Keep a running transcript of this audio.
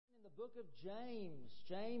book of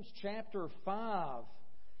James chapter 5.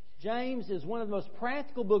 James is one of the most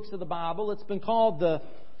practical books of the Bible. It's been called the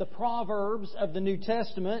Proverbs of the New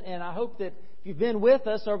Testament, and I hope that if you've been with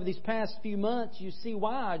us over these past few months, you see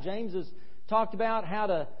why. James has talked about how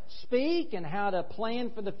to speak and how to plan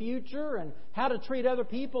for the future and how to treat other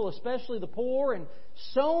people, especially the poor, and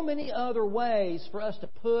so many other ways for us to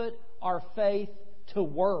put our faith to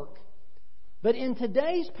work. But in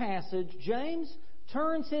today's passage, James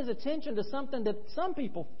turns his attention to something that some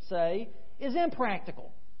people say is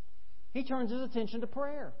impractical. He turns his attention to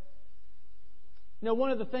prayer. You know, one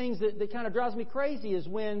of the things that kind of drives me crazy is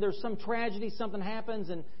when there's some tragedy, something happens,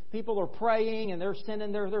 and people are praying and they're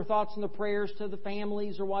sending their thoughts and their prayers to the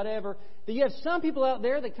families or whatever. That you have some people out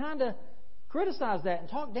there that kind of criticize that and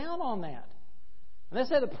talk down on that. And they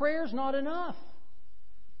say the prayer's not enough.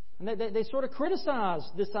 And they sort of criticize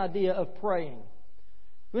this idea of praying.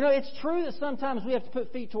 You know, it's true that sometimes we have to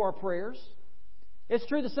put feet to our prayers. It's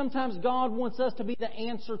true that sometimes God wants us to be the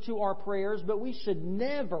answer to our prayers, but we should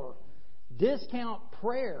never discount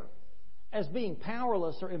prayer as being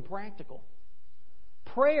powerless or impractical.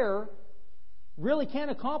 Prayer really can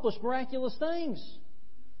accomplish miraculous things.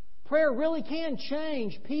 Prayer really can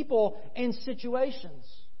change people and situations.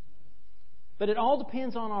 But it all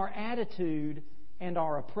depends on our attitude and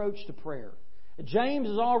our approach to prayer. James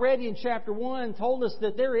has already in chapter 1 told us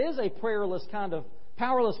that there is a powerless kind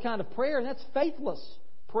of prayer, and that's faithless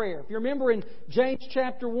prayer. If you remember in James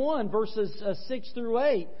chapter 1, verses 6 through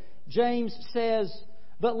 8, James says,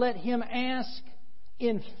 "But let him ask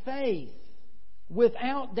in faith,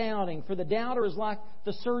 without doubting. For the doubter is like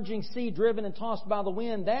the surging sea driven and tossed by the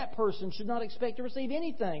wind. That person should not expect to receive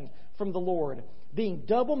anything from the Lord, being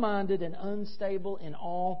double-minded and unstable in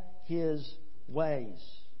all his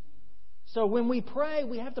ways." So when we pray,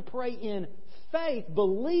 we have to pray in faith,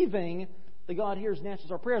 believing that God hears and answers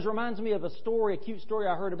our prayers. It reminds me of a cute story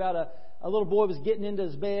I heard about a little boy was getting into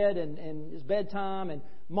his bed and his bedtime, and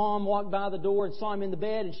Mom walked by the door and saw him in the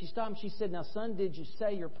bed, and she stopped and she said, "Now, son, did you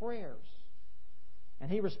say your prayers?" And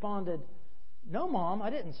he responded, "No, Mom,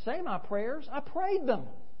 I didn't say my prayers. I prayed them."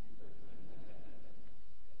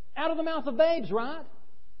 Out of the mouth of babes, right?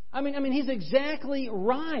 I mean, he's exactly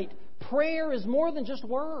right. Prayer is more than just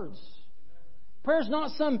words. Prayer is not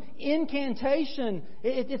some incantation.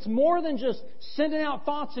 It's more than just sending out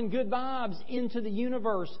thoughts and good vibes into the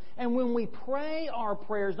universe. And when we pray our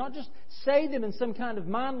prayers, not just say them in some kind of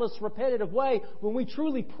mindless, repetitive way, when we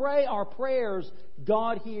truly pray our prayers,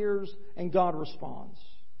 God hears and God responds.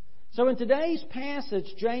 So in today's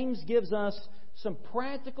passage, James gives us some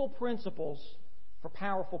practical principles for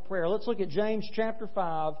powerful prayer. Let's look at James chapter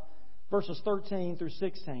 5, verses 13 through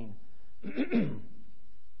 16.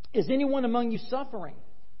 Is anyone among you suffering?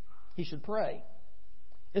 He should pray.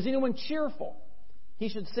 Is anyone cheerful? He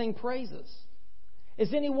should sing praises.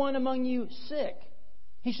 Is anyone among you sick?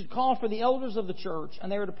 He should call for the elders of the church,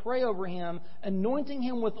 and they are to pray over him, anointing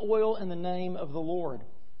him with oil in the name of the Lord.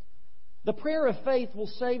 The prayer of faith will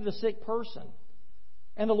save the sick person,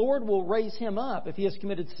 and the Lord will raise him up. If he has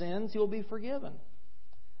committed sins, he will be forgiven.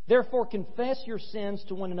 Therefore, confess your sins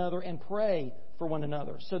to one another and pray for one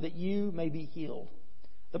another, so that you may be healed.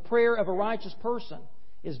 The prayer of a righteous person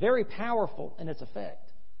is very powerful in its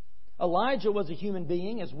effect. Elijah was a human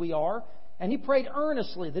being, as we are, and he prayed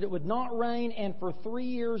earnestly that it would not rain, and for 3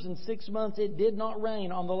 years and 6 months it did not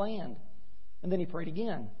rain on the land. And then he prayed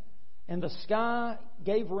again, and the sky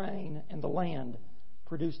gave rain, and the land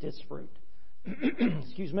produced its fruit.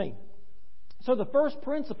 Excuse me. So the first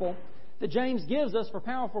principle that James gives us for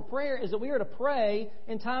powerful prayer is that we are to pray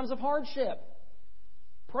in times of hardship.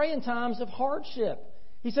 Pray in times of hardship.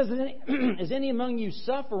 He says, is any among you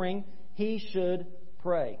suffering? He should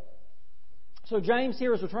pray. So James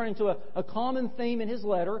here is returning to a common theme in his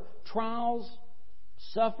letter: trials,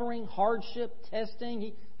 suffering, hardship,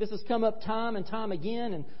 testing. This has come up time and time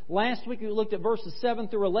again. And last week we looked at verses 7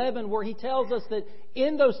 through 11, where he tells us that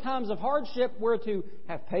in those times of hardship we're to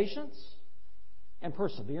have patience and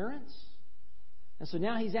perseverance. And so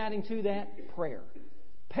now he's adding to that prayer.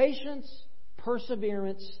 Patience,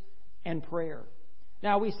 perseverance, and prayer.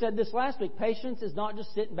 Now, we said this last week. Patience is not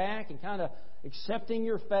just sitting back and kind of accepting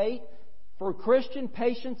your fate. For a Christian,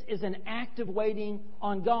 patience is an active waiting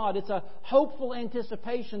on God. It's a hopeful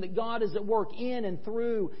anticipation that God is at work in and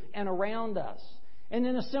through and around us. And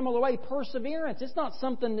in a similar way, perseverance. It's not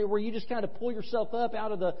something where you just kind of pull yourself up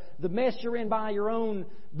out of the mess you're in by your own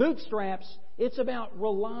bootstraps. It's about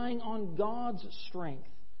relying on God's strength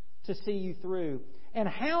to see you through. And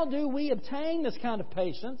how do we obtain this kind of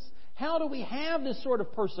patience? How do we have this sort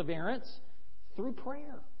of perseverance? Through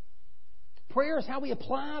prayer. Prayer is how we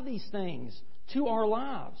apply these things to our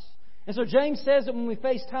lives. And so James says that when we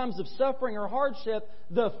face times of suffering or hardship,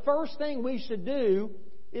 the first thing we should do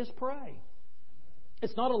is pray.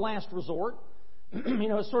 It's not a last resort.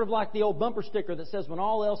 It's sort of like the old bumper sticker that says, when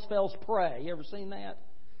all else fails, pray. You ever seen that?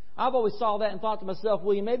 I've always saw that and thought to myself,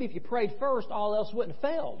 well, maybe if you prayed first, all else wouldn't have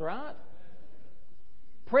failed, right?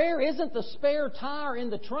 Prayer isn't the spare tire in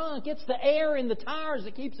the trunk. It's the air in the tires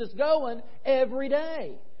that keeps us going every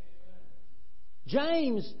day.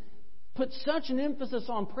 James put such an emphasis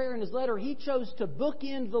on prayer in his letter, he chose to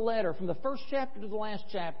bookend the letter from the first chapter to the last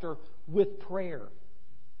chapter with prayer.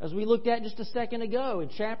 As we looked at just a second ago in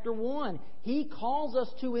chapter 1, he calls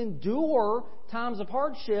us to endure times of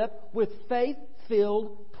hardship with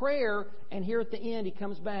faith-filled prayer. And here at the end, he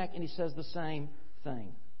comes back and he says the same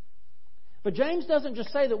thing. But James doesn't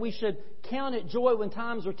just say that we should count it joy when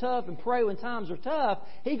times are tough and pray when times are tough.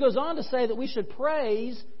 He goes on to say that we should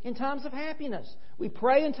praise in times of happiness. We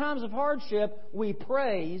pray in times of hardship. We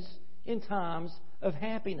praise in times of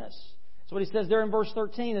happiness. That's what he says there in verse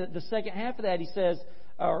 13. The second half of that, he says,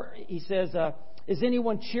 is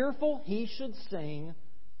anyone cheerful? He should sing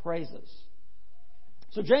praises.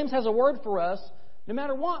 So James has a word for us no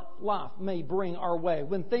matter what life may bring our way.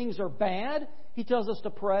 When things are bad, he tells us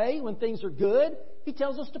to pray. When things are good, he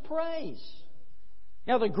tells us to praise.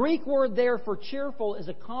 Now, the Greek word there for cheerful is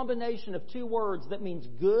a combination of two words that means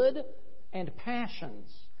good and passions.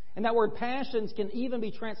 And that word passions can even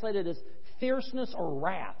be translated as fierceness or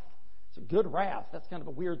wrath. It's a good wrath. That's kind of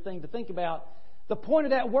a weird thing to think about. The point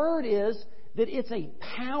of that word is that it's a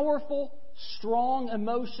powerful, strong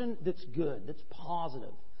emotion that's good, that's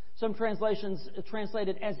positive. Some translations translate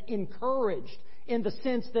it as encouraged in the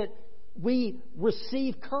sense that we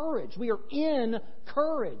receive courage. We are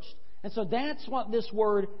encouraged. And so that's what this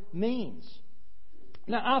word means.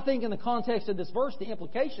 Now, I think in the context of this verse, the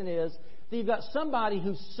implication is that you've got somebody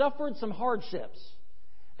who's suffered some hardships.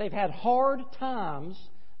 They've had hard times.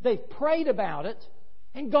 They've prayed about it.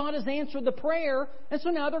 And God has answered the prayer. And so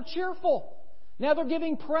now they're cheerful. Now they're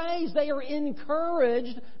giving praise. They are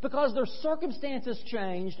encouraged because their circumstances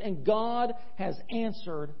changed and God has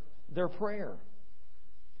answered their prayer.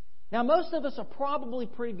 Now, most of us are probably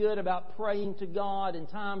pretty good about praying to God in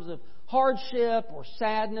times of hardship or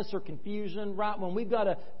sadness or confusion, right? When we've got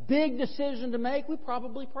a big decision to make, we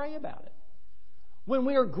probably pray about it. When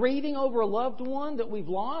we are grieving over a loved one that we've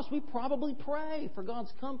lost, we probably pray for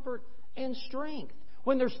God's comfort and strength.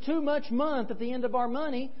 When there's too much month at the end of our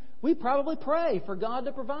money, we probably pray for God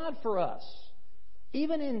to provide for us.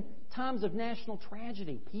 Even in times of national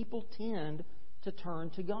tragedy, people tend to turn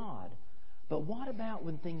to God. But what about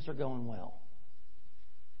when things are going well?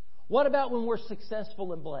 What about when we're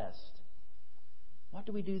successful and blessed? What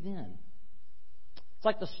do we do then? It's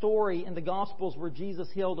like the story in the Gospels where Jesus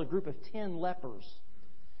healed a group of 10 lepers.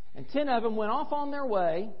 And 10 of them went off on their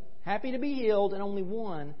way, happy to be healed, and only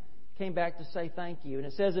one came back to say thank you. And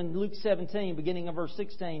it says in Luke 17, beginning of verse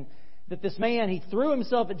 16, that this man, he threw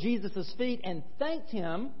himself at Jesus' feet and thanked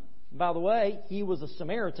Him. By the way, he was a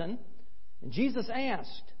Samaritan. And Jesus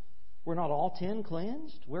asked, were not all 10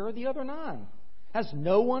 cleansed? Where are the other 9? Has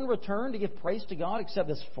no one returned to give praise to God except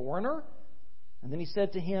this foreigner? And then He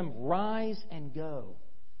said to him, rise and go.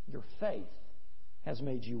 Your faith has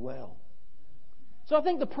made you well. So I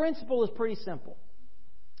think the principle is pretty simple.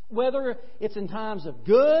 Whether it's in times of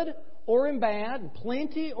good or in bad, in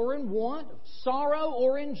plenty or in want, sorrow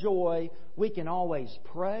or in joy, we can always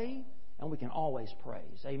pray and we can always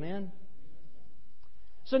praise. Amen?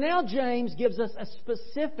 So now James gives us a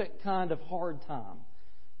specific kind of hard time.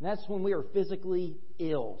 And that's when we are physically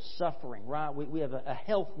ill, suffering, right? We have a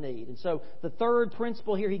health need. And so the third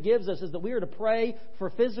principle here he gives us is that we are to pray for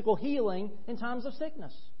physical healing in times of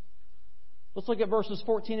sickness. Let's look at verses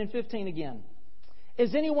 14 and 15 again.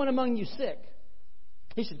 Is anyone among you sick?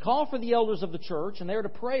 He should call for the elders of the church, and they are to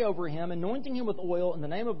pray over him, anointing him with oil in the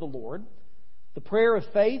name of the Lord. The prayer of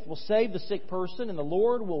faith will save the sick person, and the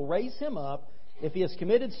Lord will raise him up. If he has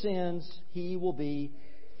committed sins, he will be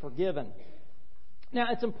forgiven. Now,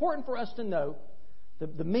 it's important for us to know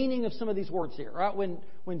the meaning of some of these words here. Right?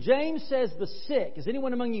 When James says the sick, is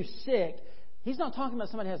anyone among you sick? He's not talking about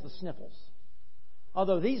somebody who has the sniffles.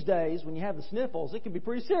 Although these days, when you have the sniffles, it can be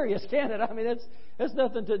pretty serious, can't it? I mean, that's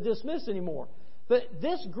nothing to dismiss anymore. But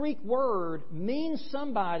this Greek word means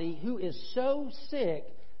somebody who is so sick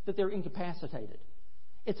that they're incapacitated.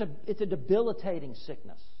 It's a debilitating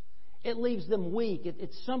sickness. It leaves them weak.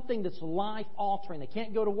 It's something that's life-altering. They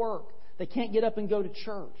can't go to work. They can't get up and go to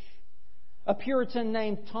church. A Puritan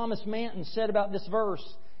named Thomas Manton said about this verse,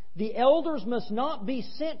 the elders must not be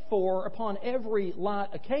sent for upon every light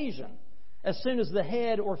occasion, as soon as the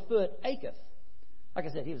head or foot acheth. Like I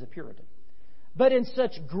said, he was a Puritan. but in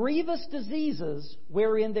such grievous diseases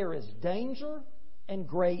wherein there is danger and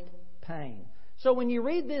great pain. So when you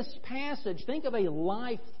read this passage, think of a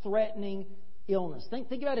life-threatening illness.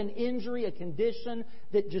 Think about an injury, a condition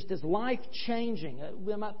that just is life-changing.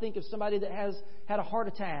 We might think of somebody that has had a heart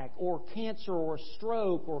attack or cancer or a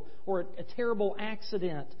stroke or a terrible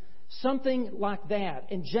accident, something like that.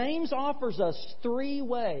 And James offers us 3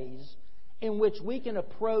 ways in which we can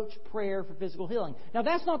approach prayer for physical healing. Now,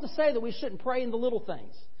 that's not to say that we shouldn't pray in the little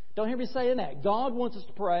things. Don't hear me saying that. God wants us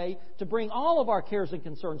to pray to bring all of our cares and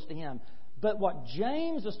concerns to Him. But what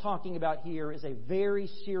James is talking about here is a very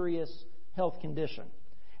serious health condition.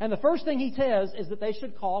 And the first thing he says is that they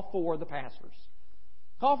should call for the pastors.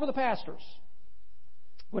 Call for the pastors.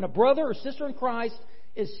 When a brother or sister in Christ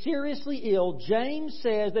is seriously ill, James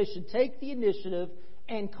says they should take the initiative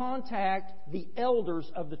and contact the elders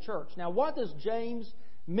of the church. Now, what does James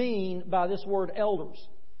mean by this word elders?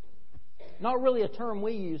 Not really a term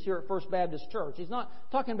we use here at First Baptist Church. He's not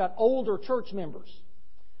talking about older church members.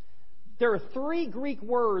 There are 3 Greek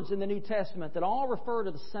words in the New Testament that all refer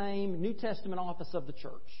to the same New Testament office of the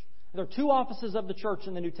church. There are 2 offices of the church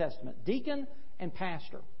in the New Testament, deacon and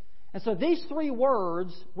pastor. And so these 3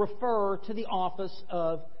 words refer to the office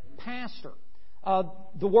of pastor.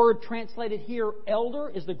 The word translated here, elder,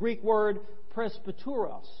 is the Greek word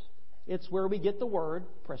presbyteros. It's where we get the word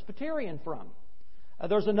Presbyterian from.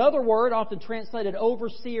 There's another word often translated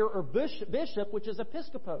overseer or bishop, which is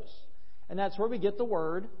episkopos. And that's where we get the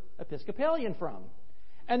word Episcopalian from.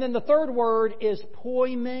 And then the third word is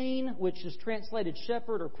poimen, which is translated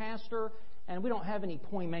shepherd or pastor. And we don't have any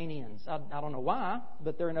poimenians. I don't know why,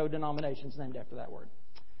 but there are no denominations named after that word.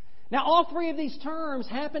 Now, all 3 of these terms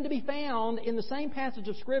happen to be found in the same passage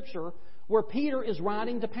of Scripture where Peter is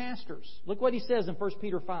writing to pastors. Look what he says in 1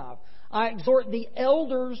 Peter 5. I exhort the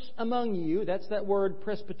elders among you, that's that word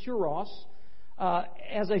presbyteros,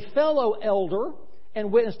 as a fellow elder and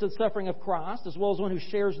witness to the suffering of Christ, as well as one who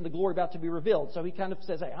shares in the glory about to be revealed. So he kind of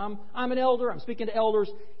says, hey, I'm an elder, I'm speaking to elders.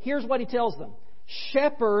 Here's what he tells them.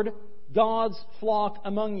 Shepherd God's flock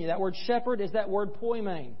among you. That word shepherd is that word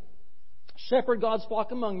poimen. Shepherd God's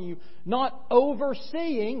flock among you, not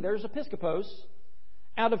overseeing, there's episkopos,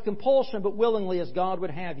 out of compulsion, but willingly as God would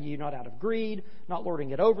have you, not out of greed, not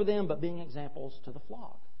lording it over them, but being examples to the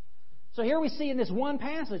flock. So here we see in this one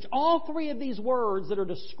passage, all 3 of these words that are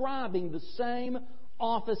describing the same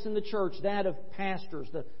office in the church, that of pastors,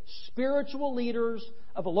 the spiritual leaders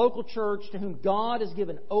of a local church to whom God has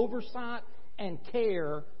given oversight and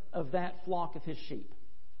care of that flock of His sheep.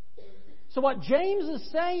 So what James is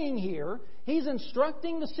saying here, he's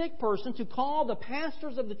instructing the sick person to call the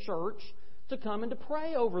pastors of the church to come and to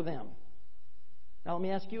pray over them. Now let me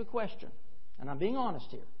ask you a question, and I'm being honest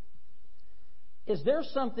here. Is there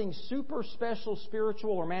something super special,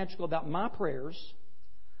 spiritual, or magical about my prayers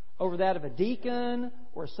over that of a deacon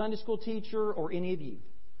or a Sunday school teacher or any of you?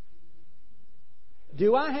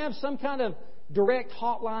 Do I have some kind of direct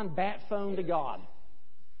hotline bat phone to God?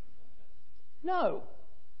 No.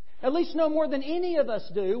 At least no more than any of us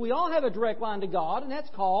do. We all have a direct line to God, and that's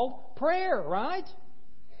called prayer, right?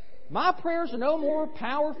 My prayers are no more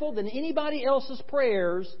powerful than anybody else's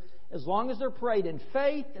prayers as long as they're prayed in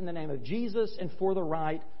faith, in the name of Jesus, and for the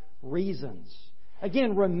right reasons.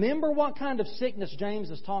 Again, remember what kind of sickness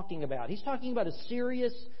James is talking about. He's talking about a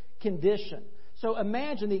serious condition. So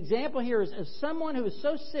imagine, the example here is someone who is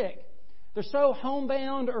so sick, they're so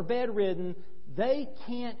homebound or bedridden, they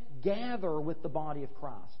can't gather with the body of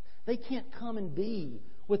Christ. They can't come and be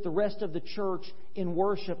with the rest of the church in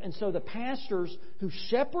worship. And so the pastors who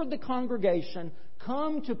shepherd the congregation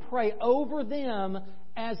come to pray over them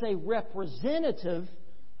as a representative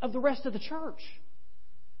of the rest of the church.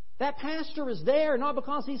 That pastor is there not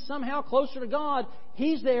because he's somehow closer to God.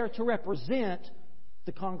 He's there to represent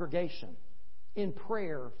the congregation in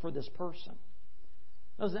prayer for this person.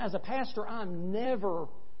 As a pastor, I'm never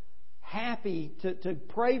happy to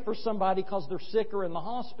pray for somebody because they're sick or in the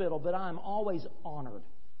hospital, but I'm always honored.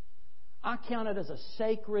 I count it as a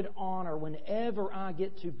sacred honor whenever I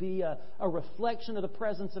get to be a reflection of the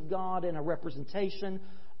presence of God and a representation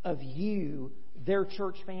of you, their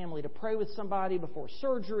church family, to pray with somebody before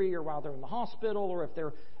surgery or while they're in the hospital or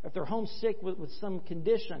if they're homesick with some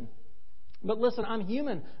condition. But listen, I'm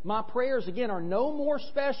human. My prayers, again, are no more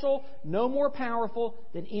special, no more powerful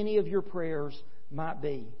than any of your prayers might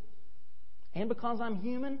be. And because I'm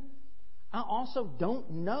human, I also don't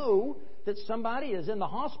know that somebody is in the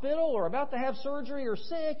hospital or about to have surgery or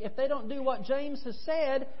sick if they don't do what James has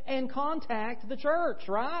said and contact the church,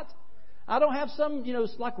 right? I don't have some,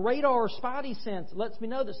 like radar or spidey sense that lets me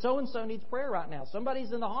know that so-and-so needs prayer right now.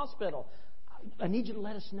 Somebody's in the hospital. I need you to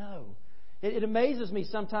let us know. It amazes me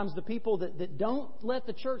sometimes the people that don't let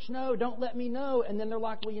the church know, don't let me know, and then they're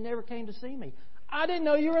like, well, you never came to see me. I didn't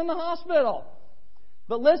know you were in the hospital.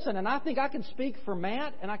 But listen, and I think I can speak for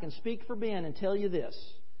Matt and I can speak for Ben and tell you this,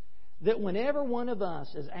 that whenever one of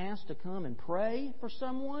us is asked to come and pray for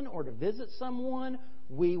someone or to visit someone,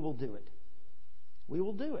 we will do it. We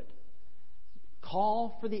will do it.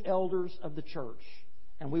 Call for the elders of the church,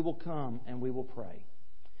 and we will come and we will pray.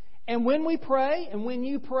 And when we pray, and when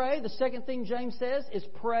you pray, the second thing James says is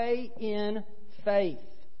pray in faith.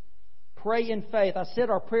 Pray in faith. I said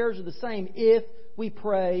our prayers are the same if we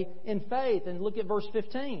pray in faith. And look at verse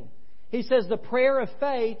 15. He says the prayer of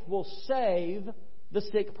faith will save the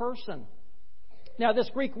sick person. Now, this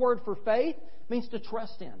Greek word for faith means to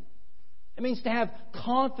trust in. It means to have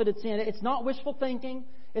confidence in it. It's not wishful thinking.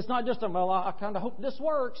 It's not just, well, I kind of hope this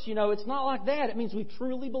works. It's not like that. It means we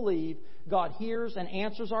truly believe God hears and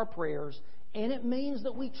answers our prayers. And it means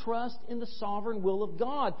that we trust in the sovereign will of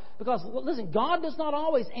God. Because, listen, God does not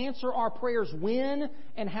always answer our prayers when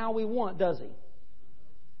and how we want, does He?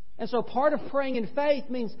 And so part of praying in faith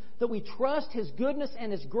means that we trust His goodness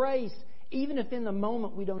and His grace, even if in the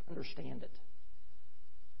moment we don't understand it.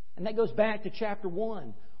 And that goes back to chapter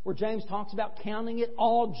 1, where James talks about counting it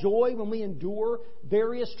all joy when we endure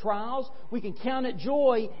various trials. We can count it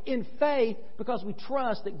joy in faith because we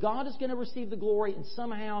trust that God is going to receive the glory and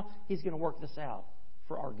somehow He's going to work this out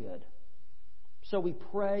for our good. So we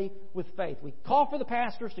pray with faith. We call for the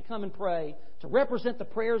pastors to come and pray, to represent the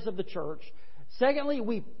prayers of the church. Secondly,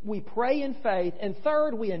 we pray in faith. And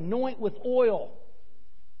third, we anoint with oil.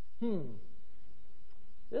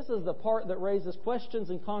 This is the part that raises questions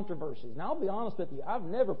and controversies. Now, I'll be honest with you. I've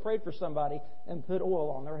never prayed for somebody and put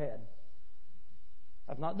oil on their head.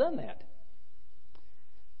 I've not done that.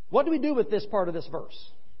 What do we do with this part of this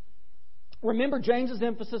verse? Remember, James's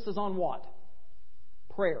emphasis is on what?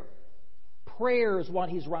 Prayer. Prayer is what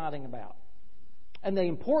he's writing about. And the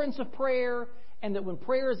importance of prayer, and that when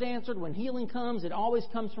prayer is answered, when healing comes, it always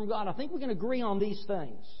comes from God. I think we can agree on these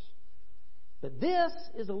things. But this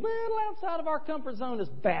is a little outside of our comfort zone as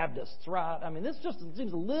Baptists, right? I mean, this just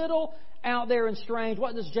seems a little out there and strange.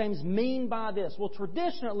 What does James mean by this? Well,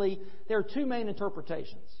 traditionally, there are two main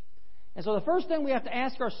interpretations. And so the first thing we have to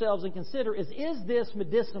ask ourselves and consider is this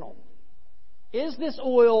medicinal? Is this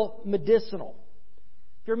oil medicinal?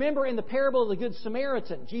 If you remember in the parable of the Good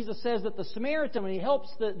Samaritan, Jesus says that the Samaritan, when he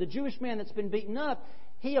helps the Jewish man that's been beaten up,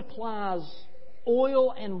 he applies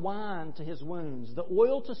oil and wine to his wounds. The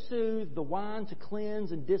oil to soothe, the wine to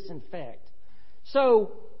cleanse and disinfect.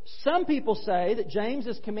 So, some people say that James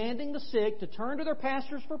is commanding the sick to turn to their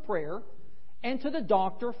pastors for prayer and to the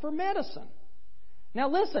doctor for medicine. Now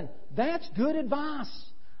listen, that's good advice.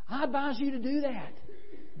 I advise you to do that.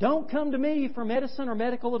 Don't come to me for medicine or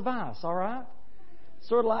medical advice, all right?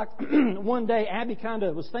 Sort of like one day Abby kind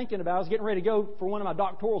of was thinking about, I was getting ready to go for one of my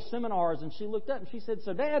doctoral seminars, and she looked up and she said,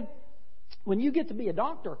 so Dad, when you get to be a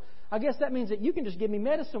doctor, I guess that means that you can just give me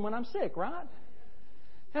medicine when I'm sick, right?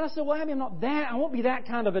 And I said, well, Abby, I won't be that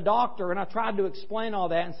kind of a doctor. And I tried to explain all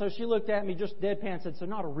that. And so she looked at me just deadpan and said, so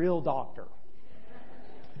not a real doctor.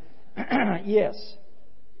 Yes,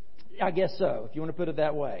 I guess so, if you want to put it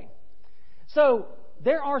that way. So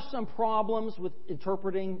there are some problems with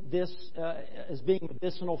interpreting this as being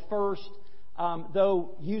medicinal first.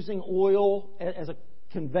 Though using oil as a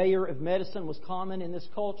conveyor of medicine was common in this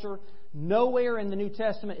culture, nowhere in the New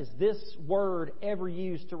Testament is this word ever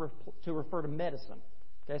used to refer to medicine.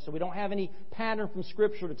 Okay, so we don't have any pattern from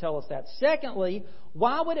Scripture to tell us that. Secondly,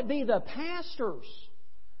 why would it be the pastors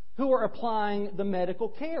who are applying the medical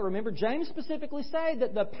care? Remember, James specifically said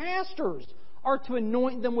that the pastors are to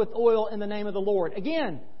anoint them with oil in the name of the Lord.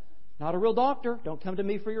 Again, not a real doctor. Don't come to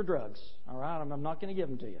me for your drugs. All right, I'm not going to give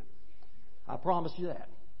them to you. I promise you that.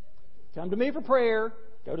 Come to me for prayer.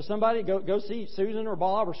 Go to somebody. Go see Susan or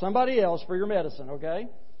Bob or somebody else for your medicine. Okay.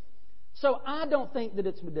 So I don't think that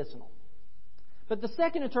it's medicinal. But the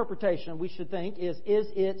second interpretation we should think is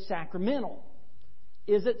it sacramental?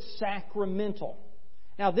 Is it sacramental?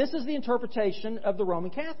 Now, this is the interpretation of the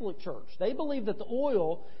Roman Catholic Church. They believe that the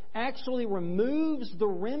oil actually removes the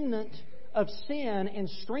remnant of sin and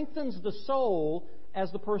strengthens the soul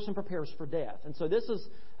as the person prepares for death. And so this is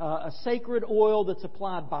a sacred oil that's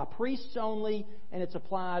applied by priests only, and it's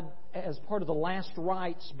applied as part of the last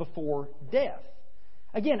rites before death.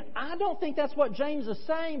 Again, I don't think that's what James is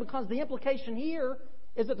saying, because the implication here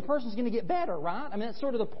is that the person's going to get better, right? I mean, that's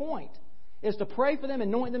sort of the point, is to pray for them,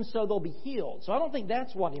 anoint them so they'll be healed. So I don't think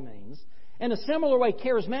that's what he means. In a similar way,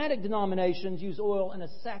 charismatic denominations use oil in a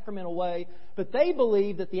sacramental way, but they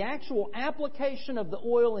believe that the actual application of the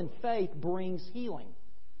oil in faith brings healing.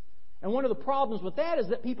 And one of the problems with that is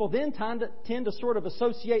that people then tend to sort of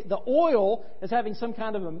associate the oil as having some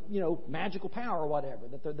kind of magical power or whatever,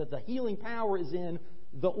 that the healing power is in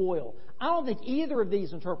the oil. I don't think either of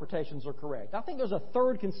these interpretations are correct. I think there's a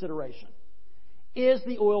third consideration. Is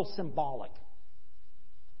the oil symbolic?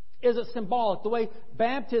 Is it symbolic? The way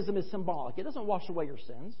baptism is symbolic. It doesn't wash away your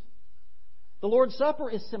sins. The Lord's Supper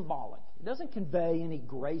is symbolic. It doesn't convey any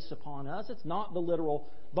grace upon us. It's not the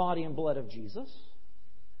literal body and blood of Jesus.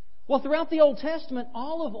 Well, throughout the Old Testament,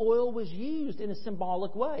 olive oil was used in a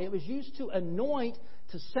symbolic way. It was used to anoint,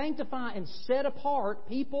 to sanctify and set apart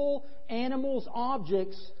people, animals,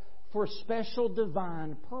 objects for special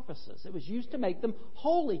divine purposes. It was used to make them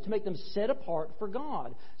holy, to make them set apart for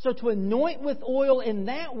God. So to anoint with oil in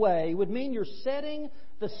that way would mean you're setting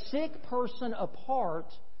the sick person apart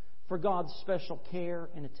for God's special care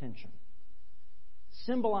and attention.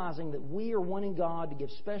 Symbolizing that we are wanting God to give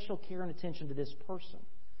special care and attention to this person.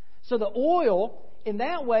 So the oil, in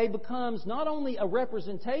that way, becomes not only a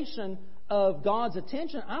representation of God's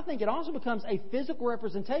attention, I think it also becomes a physical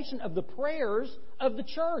representation of the prayers of the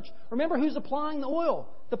church. Remember, who's applying the oil?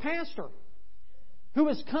 The pastor, who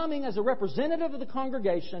is coming as a representative of the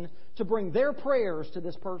congregation to bring their prayers to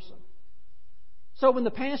this person. So when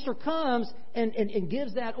the pastor comes and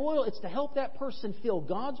gives that oil, it's to help that person feel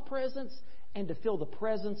God's presence and to feel the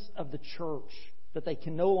presence of the church that they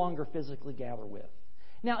can no longer physically gather with.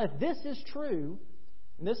 Now, if this is true,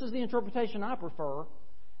 and this is the interpretation I prefer,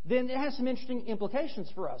 then it has some interesting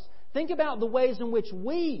implications for us. Think about the ways in which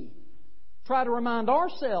we try to remind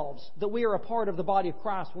ourselves that we are a part of the body of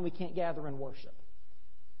Christ when we can't gather and worship.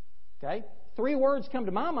 Okay? 3 words come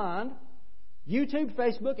to my mind: YouTube,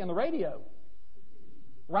 Facebook, and the radio.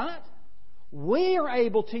 Right? We are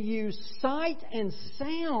able to use sight and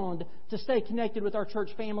sound to stay connected with our church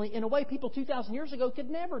family in a way people 2,000 years ago could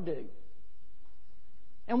never do.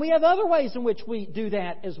 And we have other ways in which we do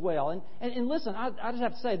that as well. And listen, I just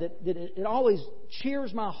have to say that it always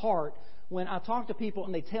cheers my heart when I talk to people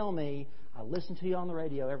and they tell me, I listen to you on the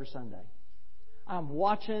radio every Sunday. I'm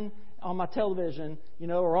watching on my television,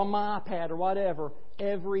 or on my iPad or whatever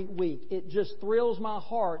every week. It just thrills my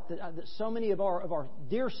heart that so many of our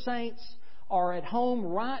dear saints are at home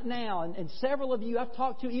right now. And several of you I've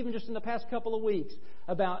talked to even just in the past couple of weeks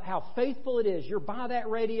about how faithful it is. You're by that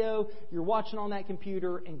radio, you're watching on that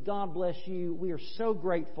computer, and God bless you. We are so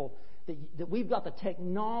grateful that we've got the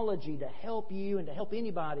technology to help you and to help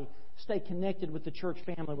anybody stay connected with the church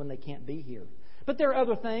family when they can't be here. But there are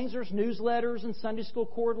other things. There's newsletters and Sunday school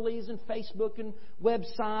quarterlies and Facebook and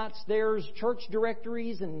websites. There's church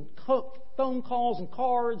directories and phone calls and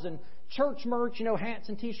cards and church merch, hats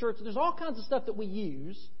and T-shirts. There's all kinds of stuff that we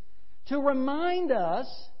use to remind us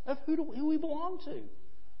of who we belong to,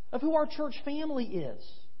 of who our church family is.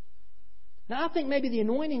 Now, I think maybe the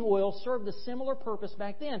anointing oil served a similar purpose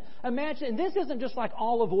back then. Imagine, and this isn't just like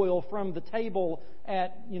olive oil from the table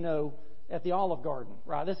at the Olive Garden,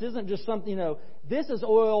 right? This isn't just something, this is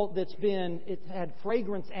oil it's had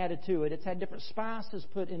fragrance added to it. It's had different spices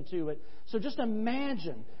put into it. So just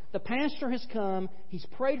imagine, the pastor has come, he's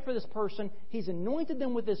prayed for this person, he's anointed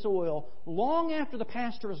them with this oil. Long after the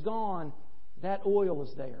pastor is gone, that oil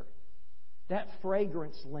is there. That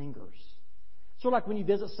fragrance lingers. Sort of like when you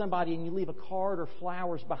visit somebody and you leave a card or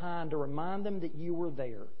flowers behind to remind them that you were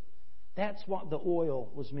there. That's what the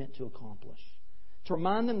oil was meant to accomplish. To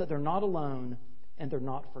remind them that they're not alone and they're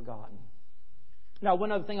not forgotten. Now,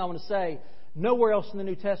 one other thing I want to say, nowhere else in the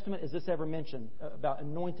New Testament is this ever mentioned about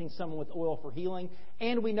anointing someone with oil for healing.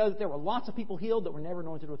 And we know that there were lots of people healed that were never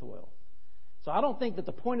anointed with oil. So I don't think that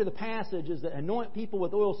the point of the passage is that anoint people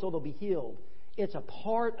with oil so they'll be healed. It's a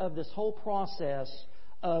part of this whole process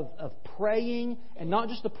of praying, and not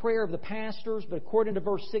just the prayer of the pastors, but according to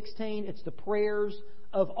verse 16, it's the prayers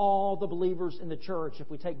of all the believers in the church. If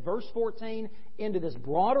we take verse 14 into this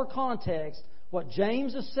broader context, what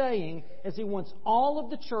James is saying is he wants all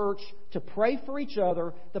of the church to pray for each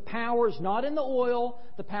other. The power is not in the oil.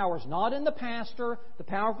 The power is not in the pastor. The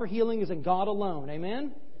power for healing is in God alone.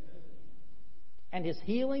 Amen? And His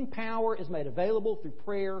healing power is made available through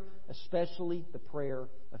prayer, especially the prayer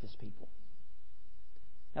of His people.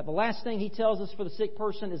 Now, the last thing he tells us for the sick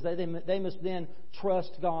person is that they must then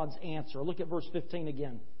trust God's answer. Look at verse 15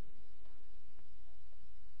 again.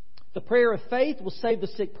 The prayer of faith will save the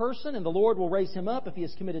sick person, and the Lord will raise him up. If he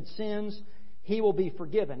has committed sins, he will be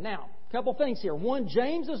forgiven. Now, a couple things here. One,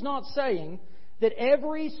 James is not saying that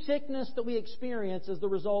every sickness that we experience is the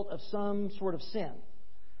result of some sort of sin.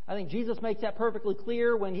 I think Jesus makes that perfectly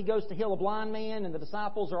clear when He goes to heal a blind man and the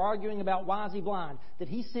disciples are arguing about why is he blind. Did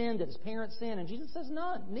he sin? Did his parents sin? And Jesus says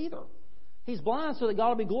none, neither. He's blind so that God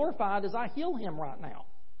will be glorified as I heal him right now.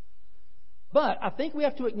 But I think we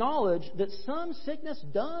have to acknowledge that some sickness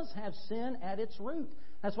does have sin at its root.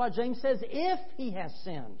 That's why James says, if he has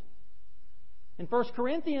sinned. In 1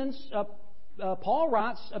 Corinthians, Paul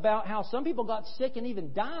writes about how some people got sick and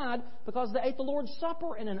even died because they ate the Lord's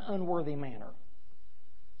Supper in an unworthy manner.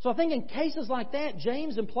 So I think in cases like that,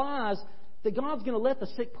 James implies that God's going to let the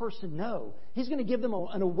sick person know. He's going to give them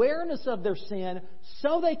an awareness of their sin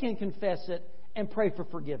so they can confess it and pray for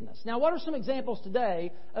forgiveness. Now, what are some examples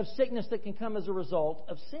today of sickness that can come as a result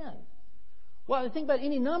of sin? Well, I think about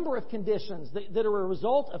any number of conditions that are a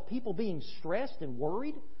result of people being stressed and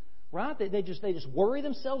worried, right? They just worry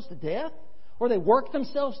themselves to death, or they work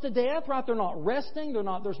themselves to death, right? They're not resting.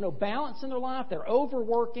 There's no balance in their life. They're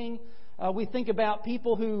overworking. We think about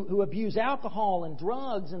people who abuse alcohol and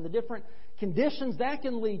drugs and the different conditions that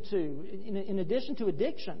can lead to, in addition to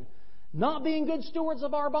addiction. Not being good stewards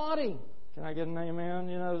of our body. Can I get an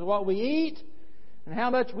amen? What we eat and how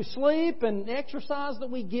much we sleep and the exercise that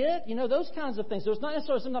we get. Those kinds of things. So it's not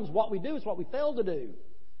necessarily sometimes what we do, it's what we fail to do.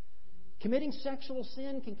 Committing sexual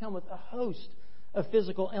sin can come with a host of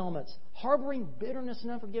physical ailments. Harboring bitterness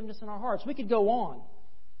and unforgiveness in our hearts. We could go on.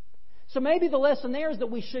 So maybe the lesson there is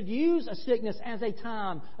that we should use a sickness as a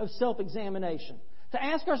time of self-examination. To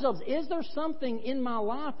ask ourselves, is there something in my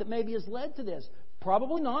life that maybe has led to this?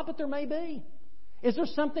 Probably not, but there may be. Is there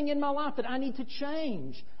something in my life that I need to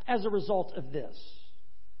change as a result of this?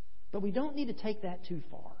 But we don't need to take that too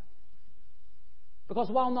far. Because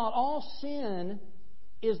while not all sin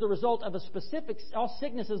is the result of all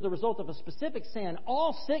sickness is the result of a specific sin,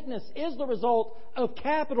 all sickness is the result of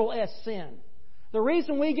capital S sin. The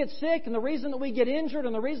reason we get sick and the reason that we get injured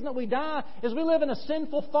and the reason that we die is we live in a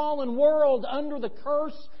sinful, fallen world under the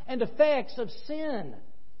curse and effects of sin.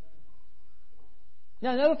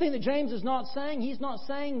 Now, another thing that James is not saying, he's not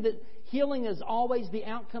saying that healing is always the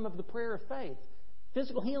outcome of the prayer of faith.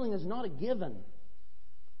 Physical healing is not a given.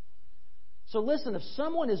 So listen, if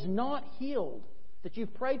someone is not healed that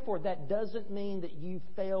you've prayed for, that doesn't mean that you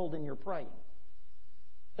failed in your praying.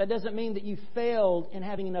 That doesn't mean that you failed in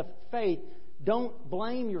having enough faith. Don't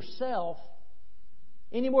blame yourself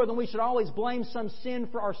any more than we should always blame some sin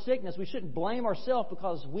for our sickness. We shouldn't blame ourselves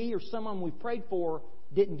because we or someone we prayed for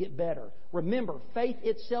didn't get better. Remember, faith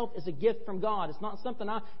itself is a gift from God. It's not something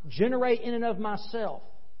I generate in and of myself.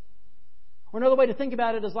 Or another way to think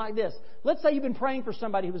about it is like this. Let's say you've been praying for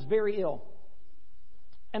somebody who was very ill,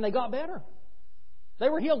 and they got better. They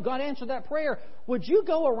were healed. God answered that prayer. Would you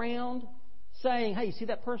go around saying, hey, you see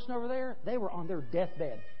that person over there? They were on their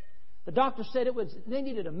deathbed. The doctor said they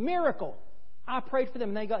needed a miracle. I prayed for them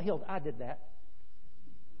and they got healed. I did that.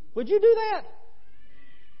 Would you do that?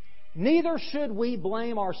 Neither should we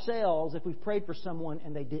blame ourselves if we've prayed for someone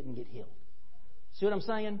and they didn't get healed. See what I'm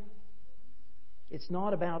saying? It's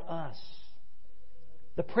not about us.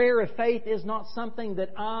 The prayer of faith is not something that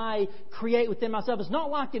I create within myself. It's not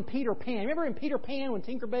like in Peter Pan. Remember in Peter Pan when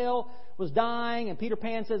Tinkerbell was dying and Peter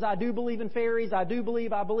Pan says, I do believe in fairies, I do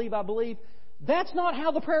believe, I believe, I believe. That's not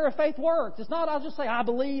how the prayer of faith works. It's not I'll just say, I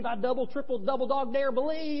believe, I double, triple, double dog dare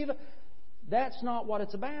believe. That's not what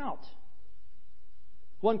it's about.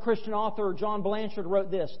 One Christian author, John Blanchard,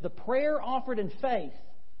 wrote this: the prayer offered in faith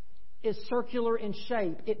is circular in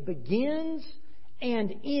shape. It begins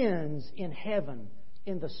and ends in heaven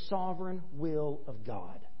in the sovereign will of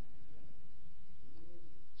God.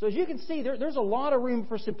 So as you can see, there's a lot of room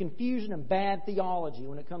for some confusion and bad theology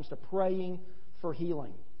when it comes to praying for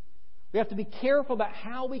healing. We have to be careful about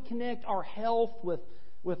how we connect our health with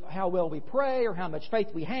how well we pray or how much faith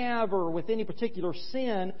we have or with any particular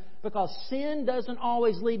sin, because sin doesn't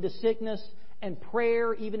always lead to sickness, and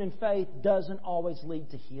prayer, even in faith, doesn't always lead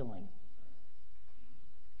to healing.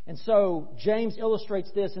 And so James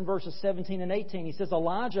illustrates this in verses 17 and 18. He says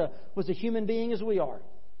Elijah was a human being as we are.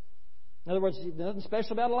 In other words, nothing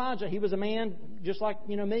special about Elijah. He was a man just like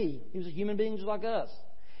me. He was a human being just like us.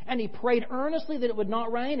 And he prayed earnestly that it would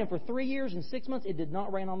not rain, and for 3 years and 6 months it did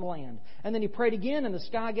not rain on the land. And then he prayed again, and the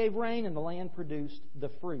sky gave rain, and the land produced the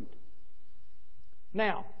fruit.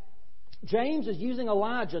 Now, James is using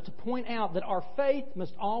Elijah to point out that our faith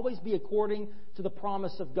must always be according to the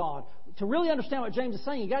promise of God. To really understand what James is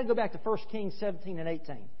saying, you've got to go back to 1 Kings 17 and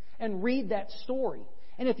 18 and read that story.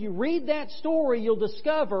 And if you read that story, you'll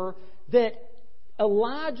discover that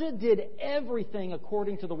Elijah did everything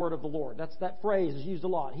according to the word of the Lord. That phrase is used a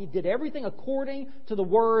lot. He did everything according to the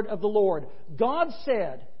word of the Lord. God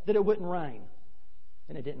said that it wouldn't rain,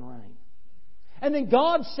 and it didn't rain. And then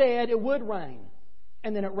God said it would rain,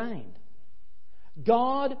 and then it rained.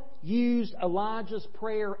 God used Elijah's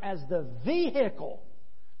prayer as the vehicle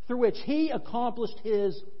through which he accomplished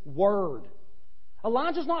his word.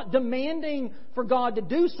 Elijah's not demanding for God to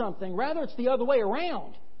do something. Rather, it's the other way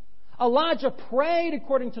around. Elijah prayed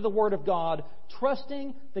according to the Word of God,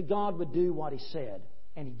 trusting that God would do what He said.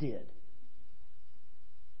 And He did.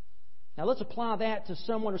 Now let's apply that to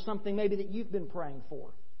someone or something maybe that you've been praying for.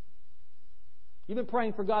 You've been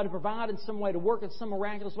praying for God to provide in some way, to work in some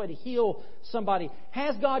miraculous way, to heal somebody.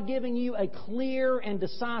 Has God given you a clear and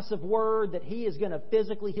decisive word that He is going to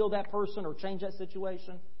physically heal that person or change that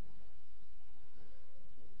situation?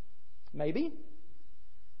 Maybe.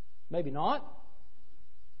 Maybe not.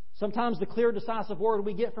 Sometimes the clear, decisive word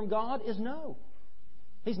we get from God is no.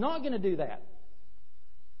 He's not going to do that.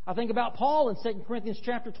 I think about Paul in 2 Corinthians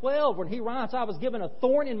chapter 12 when he writes, I was given a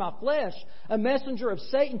thorn in my flesh, a messenger of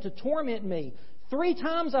Satan to torment me. 3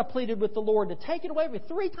 times I pleaded with the Lord to take it away from me.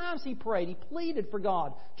 3 times he prayed. He pleaded for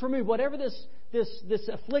God to remove whatever this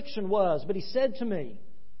affliction was. But he said to me,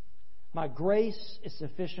 my grace is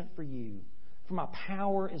sufficient for you, for my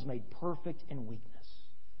power is made perfect in weakness.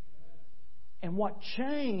 And what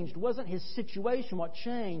changed wasn't his situation. What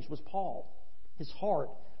changed was Paul, his heart.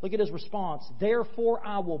 Look at his response. Therefore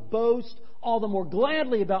I will boast all the more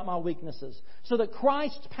gladly about my weaknesses, so that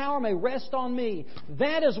Christ's power may rest on me.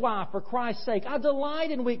 That is why, for Christ's sake, I delight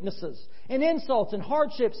in weaknesses, in insults, in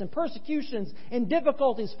hardships, in persecutions, in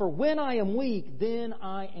difficulties. For when I am weak, then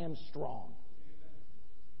I am strong.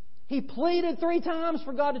 He pleaded 3 times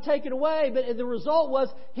for God to take it away, but the result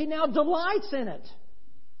was he now delights in it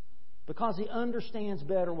because he understands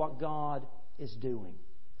better what God is doing.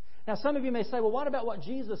 Now, some of you may say, well, what about what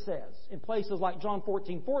Jesus says in places like John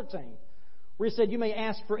 14:14, where He said, you may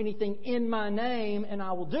ask for anything in my name and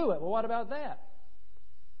I will do it. Well, what about that?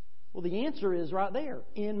 Well, the answer is right there,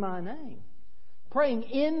 in my name. Praying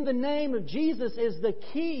in the name of Jesus is the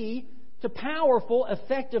key to powerful,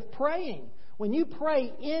 effective praying. When you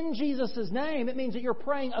pray in Jesus' name, it means that you're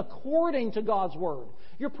praying according to God's Word.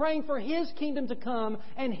 You're praying for His kingdom to come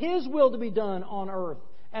and His will to be done on earth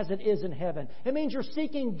as it is in heaven. It means you're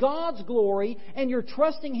seeking God's glory and you're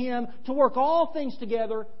trusting Him to work all things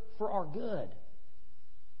together for our good.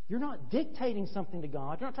 You're not dictating something to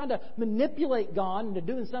God. You're not trying to manipulate God into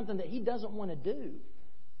doing something that He doesn't want to do.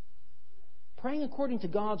 Praying according to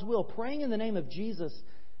God's will, praying in the name of Jesus,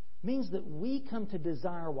 means that we come to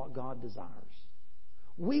desire what God desires.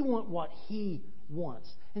 We want what He wants.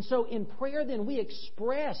 And so in prayer then we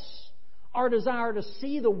express our desire to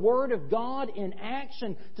see the Word of God in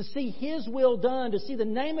action, to see His will done, to see the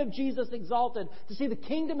name of Jesus exalted, to see the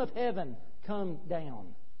kingdom of heaven come down.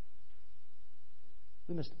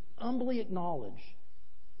 We must humbly acknowledge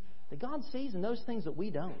that God sees and knows things that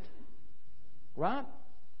we don't. Right?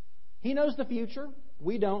 He knows the future.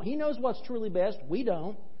 We don't. He knows what's truly best. We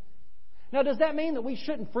don't. Now, does that mean that we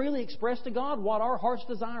shouldn't freely express to God what our heart's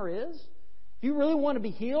desire is? If you really want to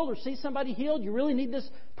be healed or see somebody healed, you really need this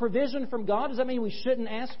provision from God. Does that mean we shouldn't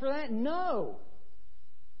ask for that? No.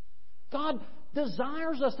 God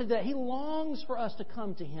desires us to do that. He longs for us to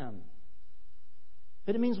come to Him.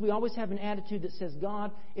 But it means we always have an attitude that says,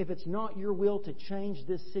 God, if it's not your will to change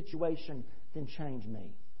this situation, then change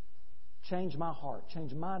me. Change my heart.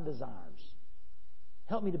 Change my desires.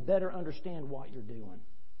 Help me to better understand what you're doing.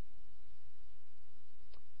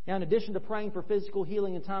 Now, in addition to praying for physical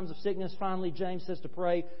healing in times of sickness, finally, James says to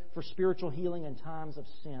pray for spiritual healing in times of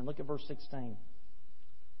sin. Look at verse 16.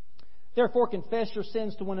 Therefore, confess your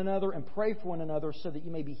sins to one another and pray for one another so that you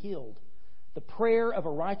may be healed. The prayer of a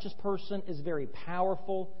righteous person is very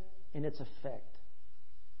powerful in its effect.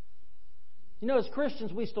 You know, as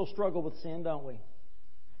Christians, we still struggle with sin, don't we?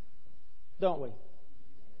 Don't we?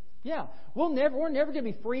 Yeah, we're never going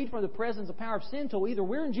to be freed from the presence and power of sin until either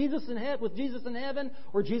we're in Jesus with Jesus in heaven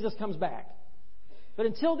or Jesus comes back. But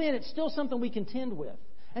until then, it's still something we contend with.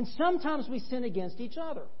 And sometimes we sin against each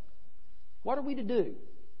other. What are we to do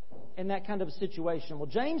in that kind of a situation? Well,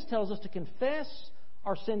 James tells us to confess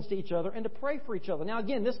our sins to each other and to pray for each other. Now,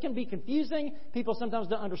 again, this can be confusing. People sometimes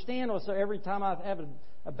don't understand. So every time I have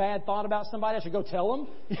a bad thought about somebody, I should go tell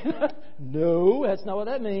them. No, that's not what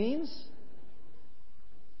that means.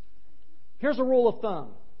 Here's a rule of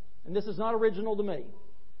thumb, and this is not original to me.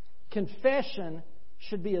 Confession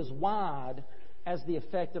should be as wide as the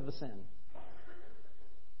effect of the sin.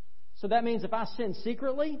 So that means if I sin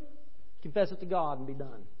secretly, confess it to God and be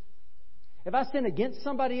done. If I sin against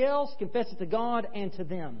somebody else, confess it to God and to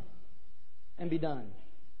them and be done.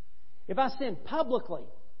 If I sin publicly,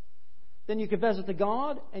 then you confess it to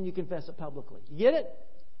God and you confess it publicly. You get it?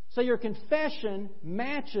 So your confession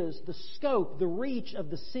matches the scope, the reach of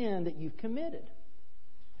the sin that you've committed.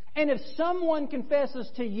 And if someone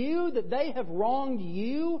confesses to you that they have wronged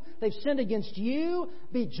you, they've sinned against you,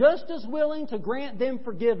 be just as willing to grant them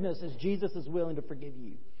forgiveness as Jesus is willing to forgive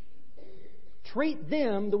you. Treat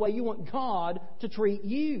them the way you want God to treat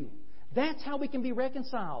you. That's how we can be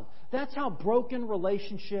reconciled. That's how broken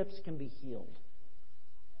relationships can be healed.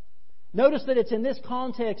 Notice that it's in this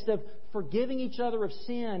context of forgiving each other of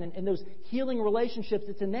sin and those healing relationships.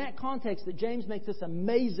 It's in that context that James makes this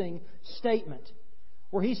amazing statement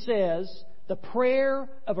where he says, the prayer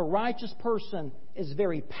of a righteous person is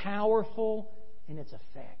very powerful in its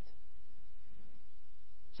effect.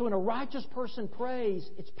 So when a righteous person prays,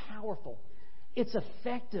 it's powerful. It's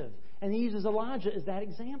effective. And he uses Elijah as that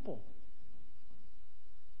example.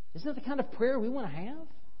 Isn't that the kind of prayer we want to have?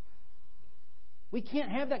 We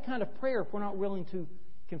can't have that kind of prayer if we're not willing to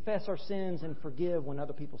confess our sins and forgive when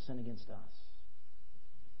other people sin against us.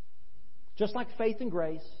 Just like faith and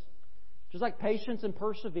grace, just like patience and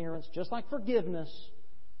perseverance, just like forgiveness,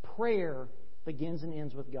 prayer begins and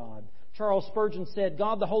ends with God. Charles Spurgeon said,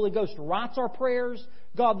 God the Holy Ghost writes our prayers,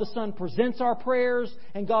 God the Son presents our prayers,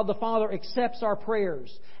 and God the Father accepts our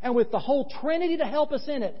prayers. And with the whole Trinity to help us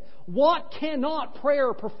in it, what cannot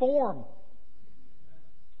prayer perform?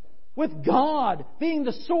 With God being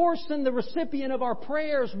the source and the recipient of our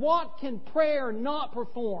prayers, what can prayer not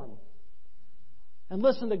perform? And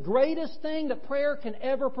listen, the greatest thing that prayer can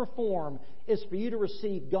ever perform is for you to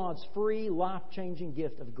receive God's free, life-changing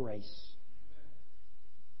gift of grace.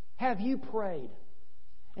 Have you prayed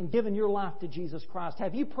and given your life to Jesus Christ?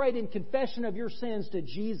 Have you prayed in confession of your sins to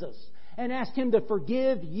Jesus and asked Him to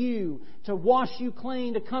forgive you, to wash you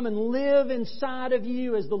clean, to come and live inside of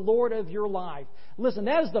you as the Lord of your life? Listen,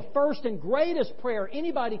 that is the first and greatest prayer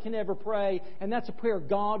anybody can ever pray, and that's a prayer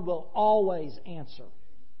God will always answer.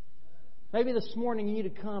 Maybe this morning you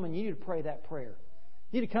need to come and you need to pray that prayer.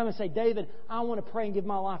 You need to come and say, David, I want to pray and give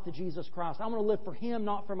my life to Jesus Christ. I want to live for Him,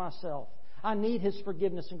 not for myself. I need His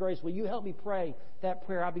forgiveness and grace. Will you help me pray that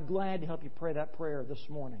prayer? I'll be glad to help you pray that prayer this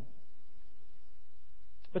morning.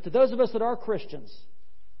 But to those of us that are Christians,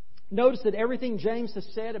 notice that everything James has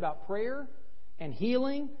said about prayer and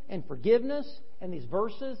healing and forgiveness and these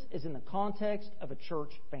verses is in the context of a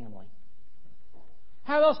church family.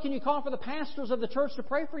 How else can you call for the pastors of the church to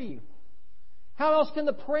pray for you? How else can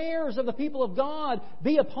the prayers of the people of God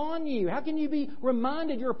be upon you? How can you be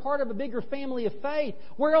reminded you're a part of a bigger family of faith?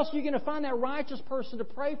 Where else are you going to find that righteous person to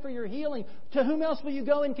pray for your healing? To whom else will you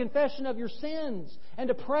go in confession of your sins and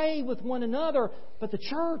to pray with one another but the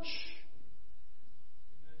church?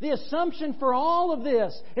 The assumption for all of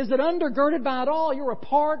this is that undergirded by it all, you're a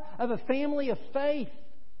part of a family of faith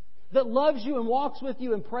that loves you and walks with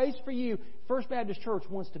you and prays for you. First Baptist Church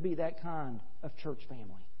wants to be that kind of church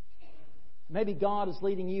family. Maybe God is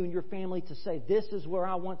leading you and your family to say, this is where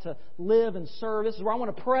I want to live and serve. This is where I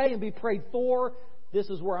want to pray and be prayed for. This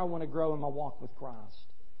is where I want to grow in my walk with Christ.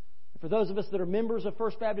 For those of us that are members of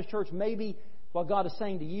First Baptist Church, maybe what God is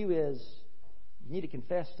saying to you is, you need to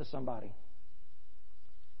confess to somebody.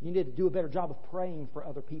 You need to do a better job of praying for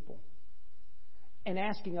other people. And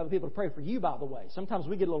asking other people to pray for you, by the way. Sometimes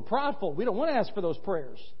we get a little prideful. We don't want to ask for those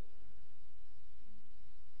prayers.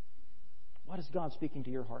 What is God speaking to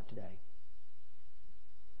your heart today?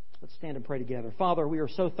 Let's stand and pray together. Father, we are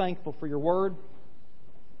so thankful for your word.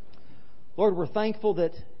 Lord, we're thankful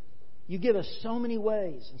that you give us so many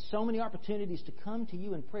ways and so many opportunities to come to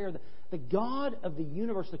you in prayer. The God of the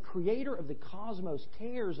universe, the creator of the cosmos,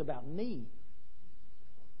 cares about me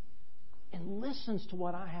and listens to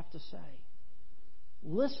what I have to say.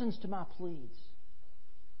 Listens to my pleas.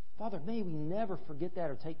 Father, may we never forget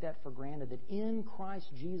that or take that for granted, that in Christ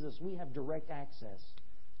Jesus we have direct access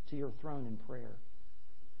to your throne in prayer.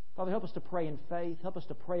 Father, help us to pray in faith. Help us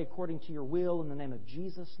to pray according to your will in the name of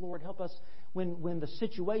Jesus, Lord. Help us when the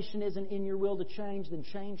situation isn't in your will to change, then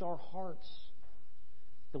change our hearts.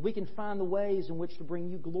 That we can find the ways in which to bring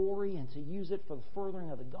you glory and to use it for the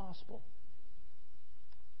furthering of the gospel.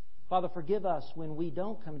 Father, forgive us when we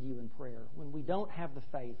don't come to you in prayer, when we don't have the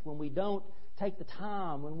faith, when we don't take the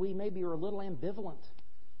time, when we maybe are a little ambivalent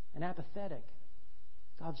and apathetic.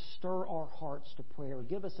 God, stir our hearts to prayer.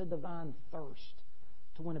 Give us a divine thirst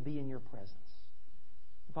to want to be in your presence.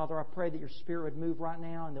 Father, I pray that your Spirit would move right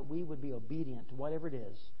now and that we would be obedient to whatever it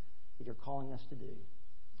is that you're calling us to do.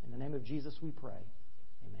 In the name of Jesus we pray.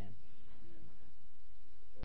 Amen.